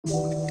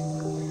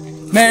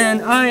Man,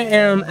 I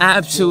am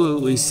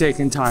absolutely sick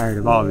and tired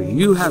of all of you.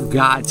 You have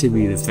got to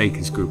be the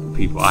fakest group of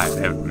people I've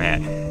ever met.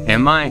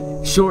 In my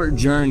short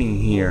journey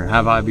here,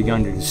 have I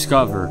begun to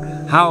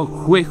discover how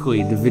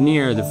quickly the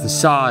veneer, the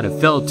facade of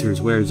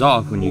filters wears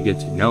off when you get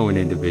to know an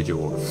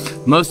individual.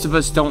 Most of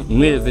us don't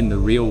live in the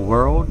real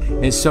world,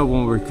 and so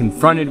when we're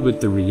confronted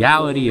with the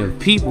reality of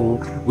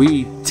people,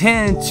 we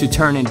tend to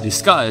turn in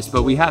disgust,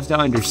 but we have to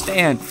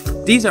understand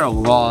these are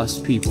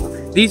lost people.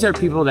 These are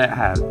people that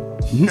have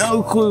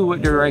no clue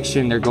what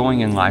direction they're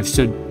going in life,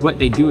 so what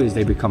they do is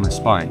they become a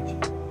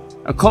sponge,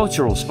 a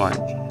cultural sponge.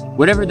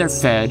 Whatever they're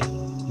fed,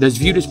 that's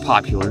viewed as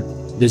popular,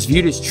 that's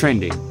viewed as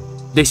trending,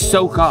 they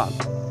soak up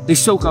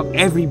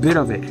every bit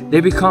of it.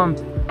 They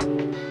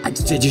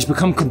just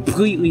become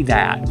completely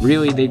that.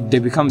 Really, they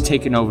become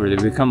taken over.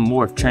 They become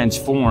morphed,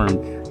 transformed,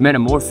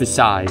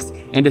 metamorphosized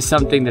into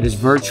something that is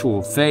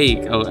virtual, fake,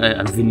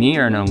 a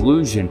veneer, an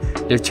illusion.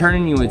 They're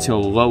turning you into a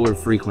lower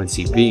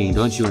frequency being.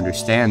 Don't you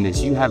understand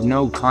this? You have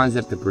no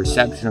concept of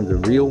perception of the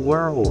real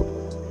world.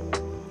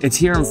 It's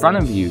here in front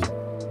of you.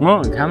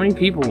 Look, how many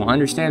people will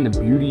understand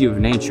the beauty of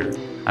nature?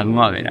 I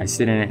love it. I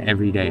sit in it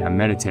every day. I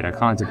meditate, I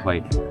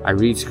contemplate, I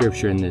read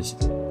scripture in this.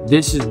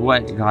 This is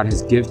what God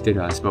has gifted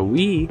us, but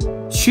we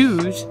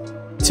choose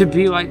to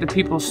be like the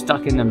people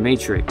stuck in the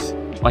matrix.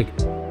 Like,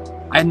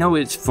 I know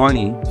it's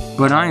funny,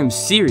 but I am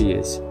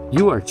serious.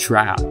 You are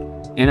trapped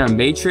in a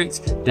matrix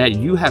that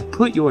you have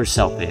put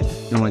yourself in.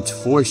 No one's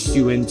forced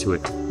you into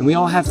it. And we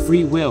all have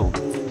free will.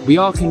 We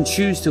all can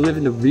choose to live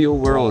in the real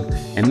world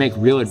and make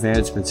real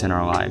advancements in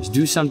our lives.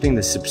 Do something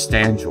that's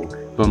substantial,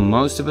 but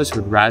most of us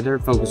would rather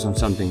focus on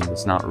something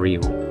that's not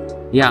real.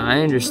 Yeah, I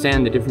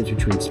understand the difference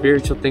between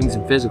spiritual things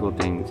and physical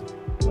things,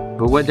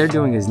 but what they're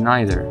doing is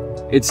neither.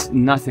 It's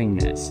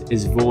nothingness,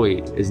 it's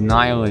void, it's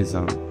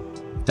nihilism.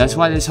 That's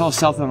why this whole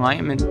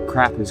self-enlightenment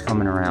crap is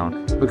coming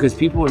around, because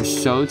people are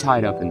so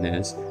tied up in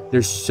this,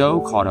 they're so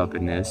caught up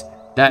in this,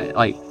 that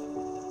like,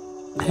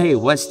 hey,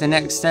 what's the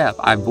next step?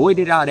 I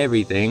voided out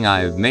everything,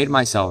 I've made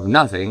myself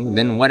nothing,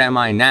 then what am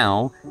I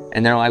now?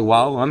 And they're like,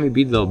 well, let me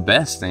be the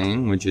best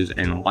thing, which is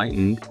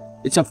enlightened.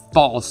 It's a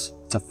false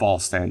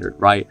standard,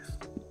 right?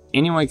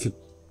 Anyone could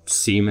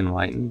seem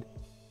enlightened.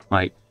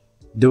 Like,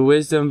 the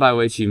wisdom by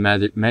which you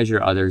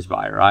measure others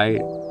by, right?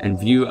 And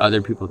view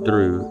other people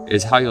through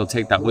is how you'll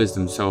take that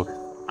wisdom. So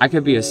I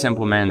could be a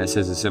simple man that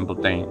says a simple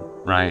thing,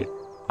 right?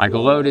 Like, a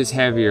load is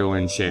heavier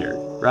when shared,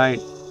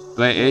 right?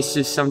 But it's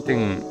just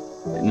something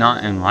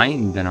not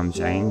enlightened that I'm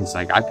saying. It's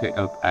like I picked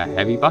up a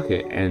heavy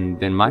bucket and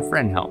then my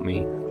friend helped me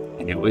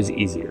and it was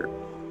easier.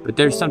 But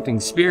there's something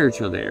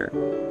spiritual there.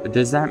 But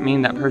does that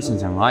mean that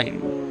person's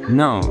enlightened?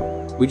 No.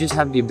 We just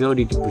have the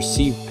ability to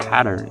perceive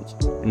patterns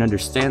and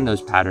understand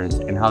those patterns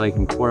and how they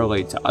can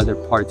correlate to other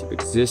parts of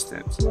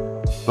existence.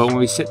 But when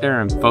we sit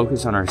there and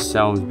focus on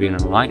ourselves being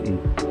enlightened,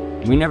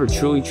 we never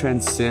truly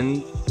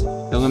transcend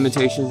the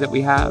limitations that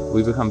we have.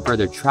 We become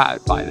further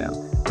trapped by them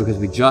because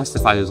we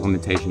justify those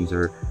limitations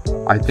or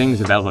are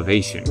things of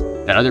elevation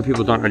that other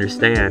people don't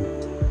understand,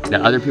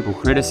 that other people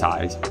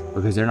criticize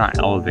because they're not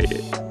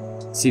elevated.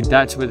 See,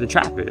 that's where the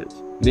trap is.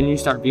 Then you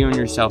start viewing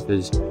yourself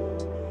as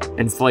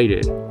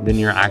inflated than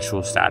your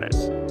actual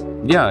status.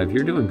 Yeah, if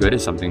you're doing good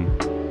at something,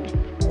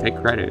 take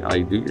credit,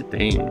 like do your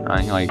thing,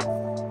 right? Like,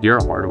 you're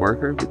a hard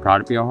worker, be proud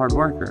to be a hard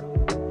worker.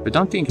 But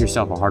don't think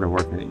yourself a harder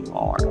worker than you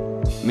are.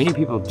 Many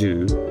people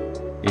do.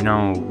 You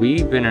know,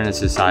 we've been in a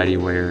society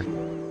where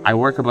I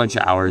work a bunch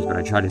of hours, but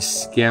I try to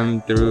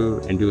skim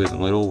through and do as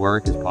little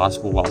work as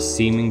possible while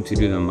seeming to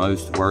do the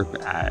most work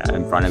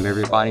in front of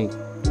everybody.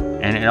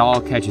 And it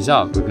all catches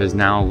up because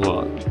now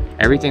look,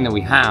 everything that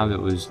we have that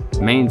was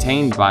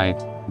maintained by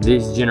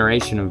this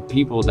generation of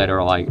people that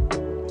are like,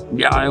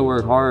 yeah, I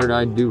work hard,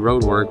 I do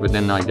road work, but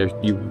then like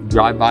you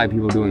drive by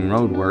people doing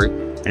road work,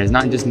 and it's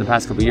not just in the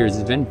past couple of years,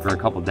 it's been for a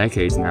couple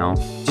decades now,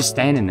 just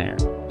standing there,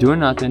 doing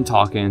nothing,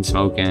 talking,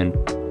 smoking,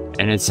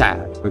 and it's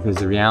sad because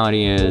the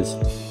reality is,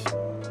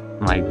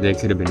 like, they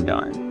could have been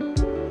done,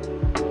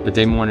 but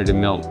they wanted to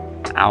milk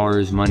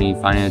hours, money,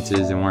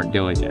 finances, and weren't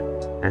diligent.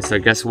 And so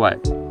guess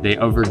what? They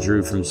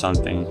overdrew from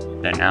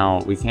something that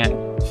now we can't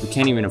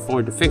even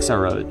afford to fix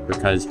our roads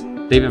because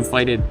they've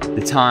inflated the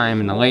time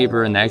and the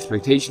labor and the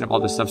expectation of all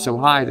this stuff so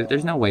high that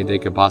there's no way they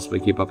could possibly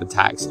keep up a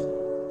tax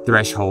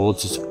threshold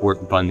to support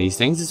and fund these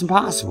things. It's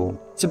impossible.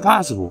 It's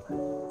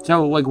impossible.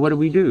 So, like, what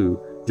do?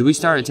 Do we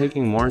start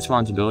taking more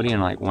responsibility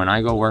and, like, when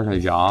I go work a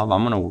job,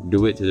 I'm going to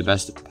do it to the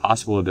best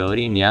possible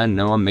ability? And yeah, I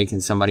know I'm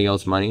making somebody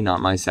else money, not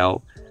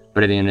myself.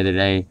 But at the end of the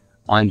day,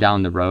 on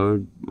down the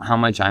road, how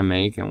much I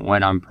make and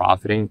what I'm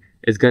profiting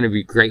is going to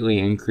be greatly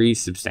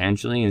increased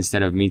substantially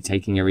instead of me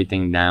taking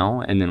everything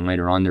now and then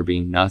later on there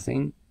being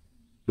nothing.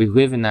 We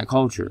live in that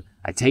culture.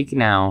 I take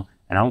now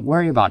and I don't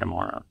worry about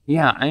tomorrow.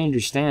 Yeah, I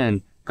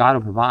understand God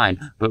will provide,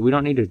 but we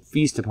don't need to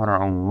feast upon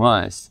our own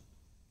lust.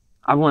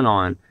 I went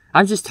on.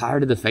 I'm just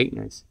tired of the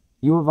fakeness.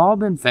 You have all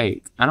been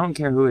fake. I don't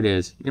care who it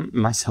is,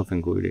 myself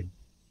included.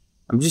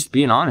 I'm just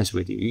being honest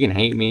with you. You can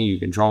hate me, you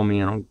can troll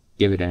me, I don't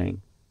give a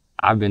dang.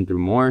 I've been through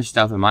more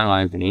stuff in my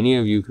life than any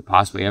of you could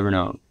possibly ever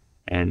know.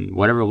 And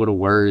whatever little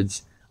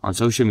words on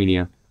social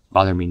media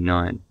bother me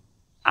none.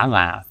 I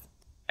laugh.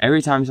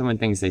 Every time someone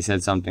thinks they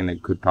said something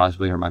that could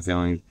possibly hurt my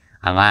feelings,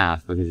 I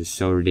laugh because it's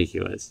so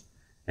ridiculous.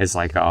 It's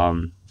like,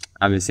 I've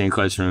been seeing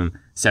clips from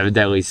Seven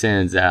Deadly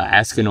Sins,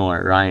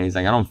 Escanor, right? He's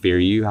like, I don't fear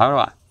you. How do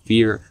I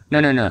fear? No.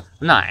 I'm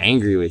not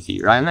angry with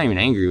you, right? I'm not even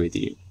angry with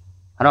you.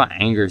 How do I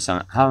anger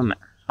someone? How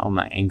am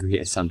I angry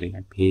at something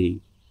I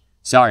pity?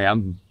 Sorry,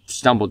 I'm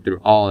stumbled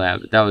through all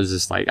that, but that was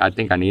just like, I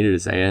think I needed to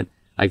say it.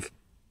 Like,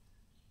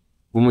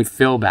 when we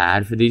feel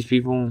bad for these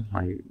people,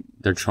 like,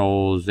 they're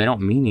trolls, they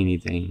don't mean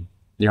anything.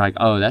 You're like,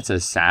 oh, that's a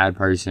sad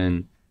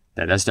person,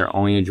 that's their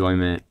only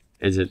enjoyment,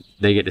 is it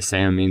they get to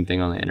say a mean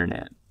thing on the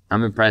internet.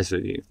 I'm impressed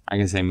with you. I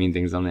can say mean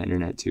things on the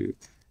internet too,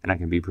 and I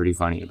can be pretty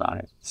funny about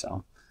it.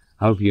 So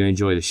I hope you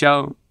enjoy the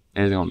show.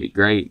 It's going to be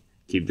great.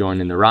 Keep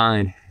joining the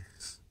ride.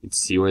 Let's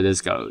see where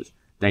this goes.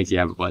 Thank you.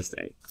 Have a blessed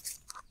day.